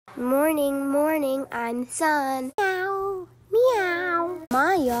Morning, morning, I'm the sun. Meow, meow.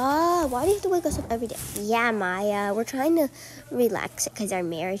 Maya, why do you have to wake us up every day? Yeah, Maya, we're trying to relax because our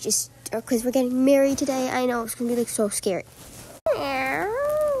marriage is, because we're getting married today. I know, it's going to be like so scary. Meow,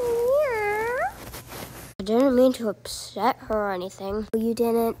 meow. I didn't mean to upset her or anything. You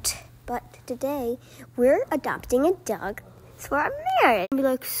didn't. But today, we're adopting a dog for our marriage. It'll be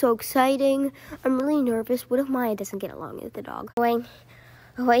like so exciting. I'm really nervous. What if Maya doesn't get along with the dog?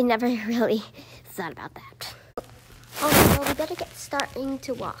 I never really thought about that. Oh, well, we better get starting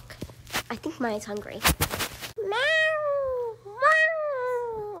to walk. I think Maya's hungry. Meow,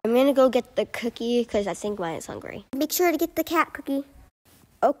 meow. I'm gonna go get the cookie because I think Maya's hungry. Make sure to get the cat cookie.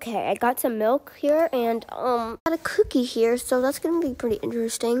 Okay, I got some milk here and got a cookie here, so that's gonna be pretty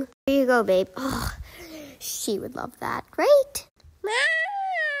interesting. Here you go, babe. Oh, she would love that. Great. Meow.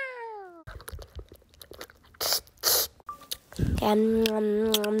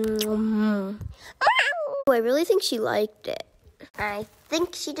 I really think she liked it. I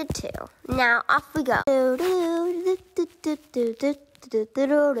think she did too. Now off we go.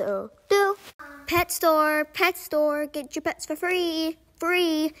 Pet store, get your pets for free.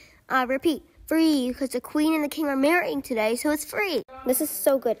 Free, repeat, free, because the queen and the king are marrying today, so it's free. This is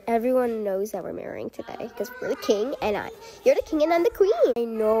so good. Everyone knows that we're marrying today, because we're the king, and you're the king, and I'm the queen. I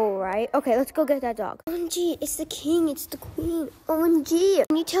know, right? Okay, let's go get that dog. OMG, it's the king, it's the queen. OMG.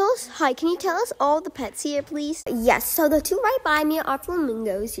 Can you tell us all the pets here, please? Yes, so the two right by me are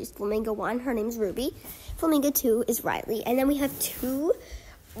flamingos. Here's Flamingo 1, her name's Ruby. Flamingo 2 is Riley, and then we have 2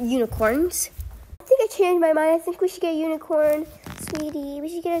 unicorns. I think I changed my mind. I think we should get a unicorn. Sweetie, we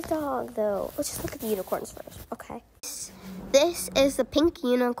should get a dog, though. Let's just look at the unicorns first, okay? This is the pink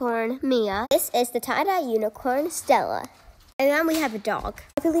unicorn, Mia. This is the tie-dye unicorn, Stella. And then we have a dog.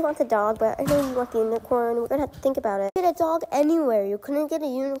 I really want the dog, but I know you want the unicorn. We're gonna have to think about it. Get a dog anywhere. You couldn't get a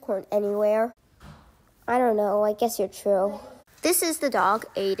unicorn anywhere. I don't know. I guess you're true. This is the dog,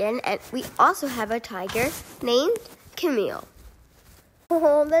 Aiden, and we also have a tiger named Camille.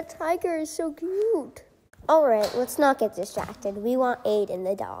 Oh, that tiger is so cute. All right, let's not get distracted. We want Aiden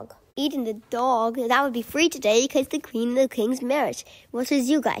the dog. Aiden the dog? That would be free today because the queen and the king's marriage, which is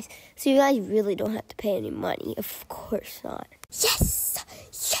you guys. So you guys really don't have to pay any money. Of course not. Yes!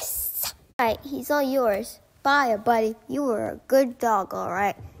 Yes! All right, he's all yours. Bye, buddy. You were a good dog, all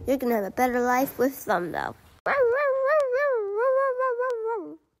right? You're going to have a better life with them, though.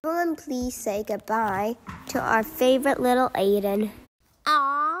 Everyone, please say goodbye to our favorite little Aiden.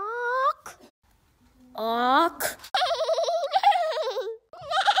 Awk. Awk.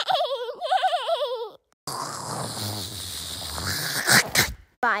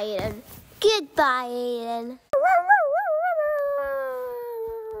 Bye, Aiden. Goodbye, Aiden.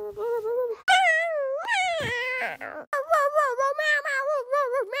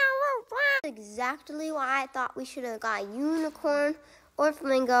 Exactly why I thought we should have got a unicorn or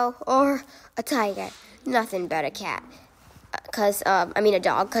flamingo or a tiger. Nothing but a cat. A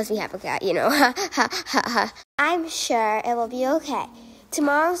dog, because we have a cat, you know. I'm sure it will be okay.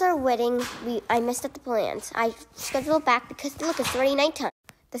 Tomorrow's our wedding. I messed up the plans. I scheduled back because, look, it's already nighttime.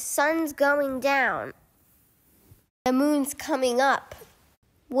 The sun's going down. The moon's coming up.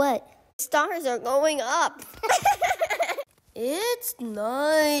 What? The stars are going up. It's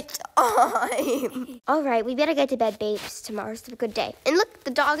night time. All right, we better get to bed, babes. Tomorrow's a good day. And look,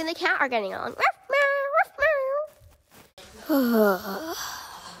 the dog and the cat are getting along.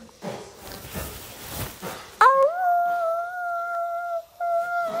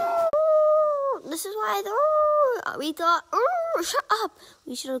 This is why we thought, shut up.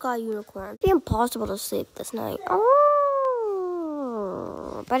 We should have got a unicorn. It'd be impossible to sleep this night.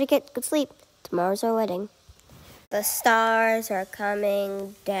 Better get good sleep. Tomorrow's our wedding. The stars are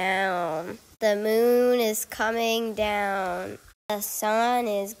coming down. The moon is coming down. The sun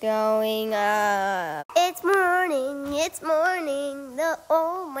is going up. It's morning, the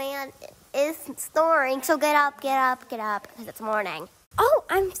old man is snoring. So get up, because it's morning. Oh,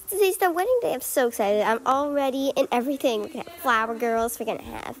 today's the wedding day. I'm so excited. I'm all ready and everything. We're gonna have flower girls. We're gonna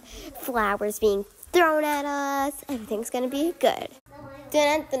have flowers being thrown at us. Everything's gonna be good.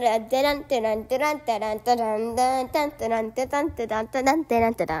 Introducing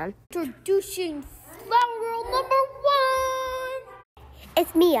flower girl number 1.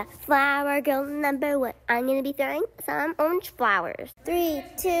 It's Mia, flower girl number 1. I'm going to be throwing some orange flowers. 3,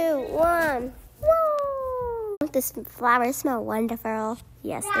 2, 1. Woo! These flowers smell wonderful.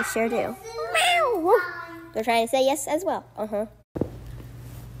 Yes, they sure do. Meow! They're trying to say yes as well.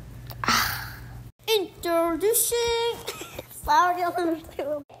 Introducing flower girl number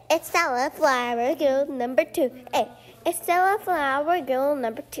 2. It's Stella, flower girl number 2. Hey, Estella flower girl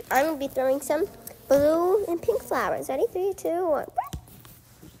number 2. I'm going to be throwing some blue and pink flowers. Ready? 3, 2, 1.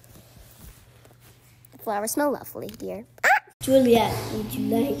 The flowers smell lovely, dear. Ah! Juliet, would you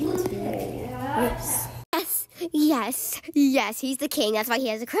like to marry us? Yes, yes, yes. He's the king. That's why he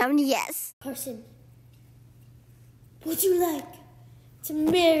has a crown. Yes. Carson, would you like to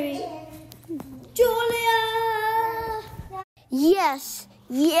marry Julia? Yes,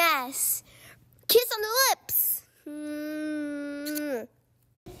 yes. Kiss on the lips.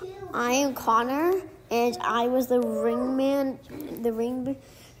 I am Connor, and I was the ring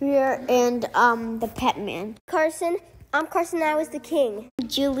bearer, and the pet man. Carson, I'm Carson. I was the king.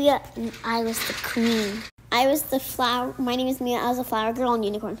 Julia, and I was the queen. I was the flower. My name is Mia. I was a flower girl and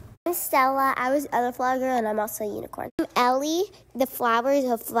unicorn. I'm Stella. I was the other flower girl, and I'm also a unicorn. I'm Ellie. The flowers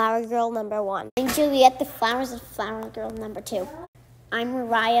of flower girl number 1. I'm Juliet. The flowers of flower girl number 2. I'm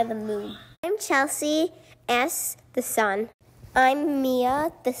Mariah, the moon. I'm Chelsea S, the sun. I'm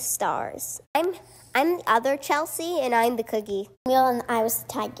Mia, the stars. I'm the other Chelsea, and I'm the cookie. Mia, and I was the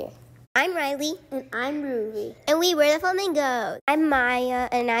tiger. I'm Riley. And I'm Ruby. And we were the flamingos. I'm Maya,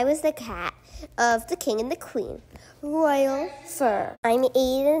 and I was the cat of the king and the queen. Royal fur. I'm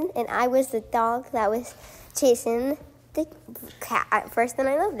Aiden, and I was the dog that was chasing the cat at first, and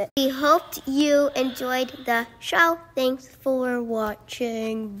I loved it. We hoped you enjoyed the show. Thanks for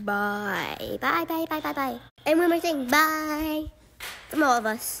watching. Bye. Bye, bye, bye, bye, bye. And one more thing. Bye. From all of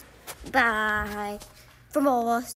us. Bye. From all of us.